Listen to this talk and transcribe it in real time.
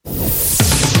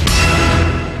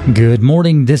Good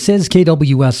morning. This is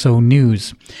KWSO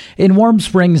News. In Warm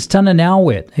Springs,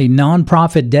 Tonanawit, a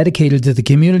nonprofit dedicated to the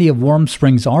community of Warm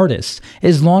Springs artists,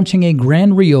 is launching a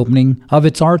grand reopening of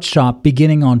its art shop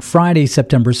beginning on Friday,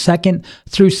 September 2nd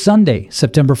through Sunday,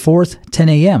 September 4th, 10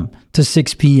 a.m. to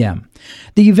 6 p.m.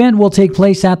 The event will take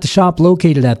place at the shop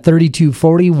located at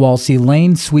 3240 Walsey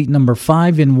Lane, Suite number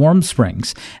 5 in Warm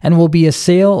Springs, and will be a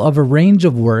sale of a range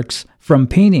of works from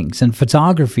paintings and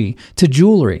photography to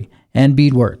jewelry and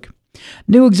beadwork.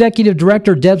 New Executive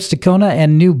Director Deb Stacona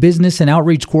and new Business and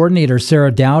Outreach Coordinator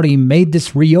Sarah Dowdy made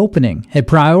this reopening a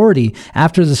priority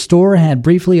after the store had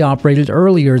briefly operated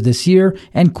earlier this year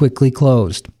and quickly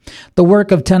closed. The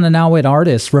work of Tonanawit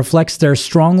artists reflects their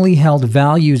strongly held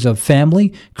values of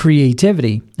family,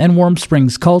 creativity, and Warm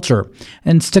Springs culture,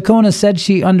 and Stacona said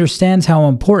she understands how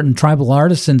important tribal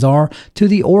artisans are to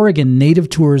the Oregon native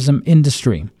tourism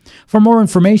industry. For more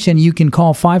information, you can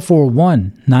call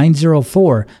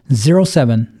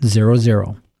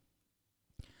 541-904-0700.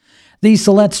 The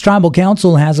Siletz Tribal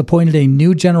Council has appointed a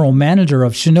new general manager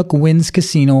of Chinook Winds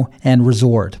Casino and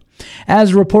Resort.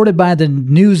 As reported by the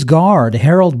News Guard,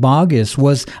 Harold Bogus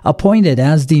was appointed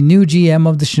as the new GM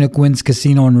of the Chinook Winds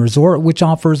Casino and Resort, which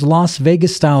offers Las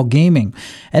Vegas-style gaming,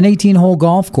 an 18-hole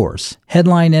golf course,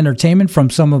 headline entertainment from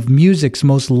some of music's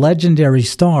most legendary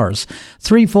stars,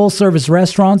 3 full-service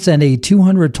restaurants, and a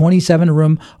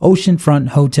 227-room oceanfront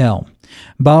hotel.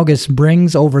 Bogus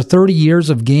brings over 30 years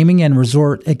of gaming and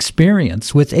resort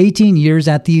experience, with 18 years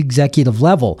at the executive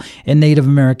level in Native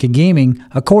American gaming,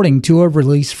 according to a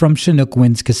release from Chinook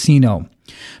Winds Casino.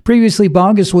 Previously,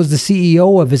 Bogus was the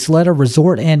CEO of Isleta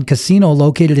Resort and Casino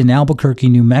located in Albuquerque,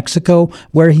 New Mexico,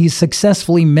 where he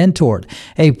successfully mentored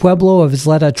a Pueblo of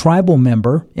Isleta tribal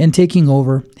member in taking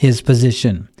over his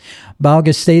position.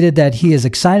 Bogus stated that he is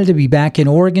excited to be back in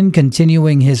Oregon,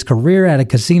 continuing his career at a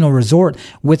casino resort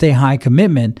with a high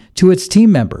commitment to its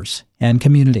team members and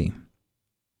community.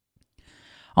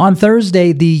 On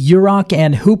Thursday, the Yurok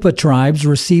and Hupa tribes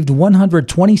received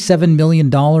 $127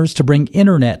 million to bring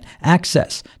internet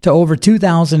access to over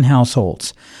 2,000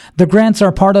 households. The grants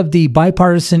are part of the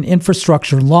bipartisan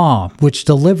infrastructure law, which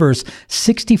delivers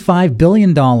 $65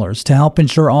 billion to help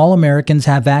ensure all Americans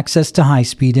have access to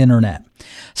high-speed internet.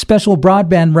 Special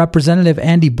Broadband Representative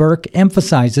Andy Burke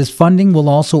emphasizes funding will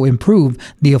also improve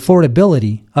the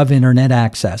affordability of internet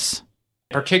access.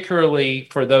 Particularly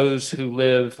for those who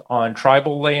live on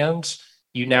tribal lands,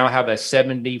 you now have a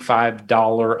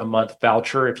 $75 a month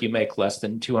voucher if you make less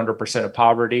than 200% of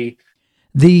poverty.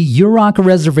 The Yurok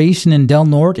Reservation in Del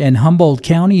Norte and Humboldt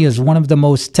County is one of the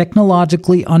most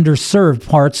technologically underserved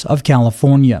parts of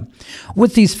California.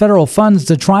 With these federal funds,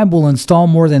 the tribe will install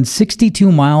more than 62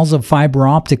 miles of fiber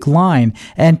optic line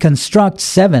and construct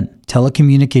 7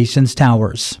 telecommunications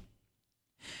towers.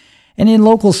 And in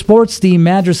local sports, the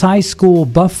Madras High School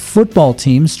Buff football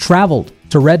teams traveled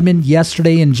to Redmond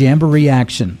yesterday in jamboree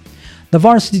action. The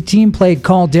varsity team played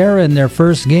Caldera in their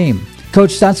first game.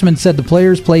 Coach Stutzman said the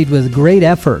players played with great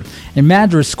effort, and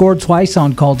Madras scored twice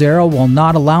on Caldera while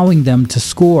not allowing them to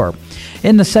score.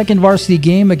 In the second varsity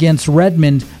game against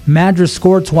Redmond, Madras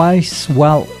scored twice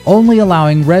while only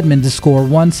allowing Redmond to score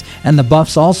once, and the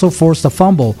Buffs also forced a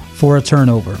fumble for a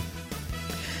turnover.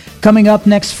 Coming up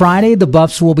next Friday, the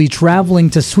Buffs will be traveling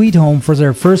to Sweet Home for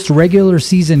their first regular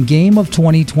season game of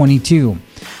 2022.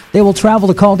 They will travel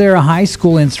to Caldera High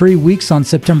School in 3 weeks on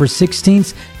September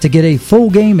 16th to get a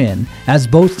full game in, as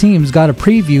both teams got a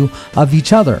preview of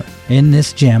each other in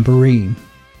this jamboree.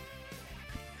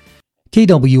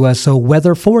 KWSO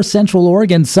weather for Central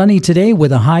Oregon. Sunny today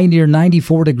with a high near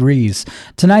 94 degrees.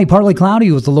 Tonight, partly cloudy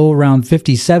with a low around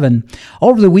 57.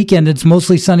 Over the weekend, it's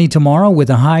mostly sunny tomorrow with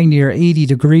a high near 80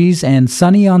 degrees and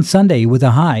sunny on Sunday with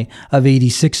a high of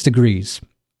 86 degrees.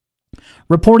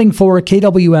 Reporting for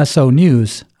KWSO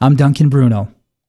News, I'm Duncan Bruno.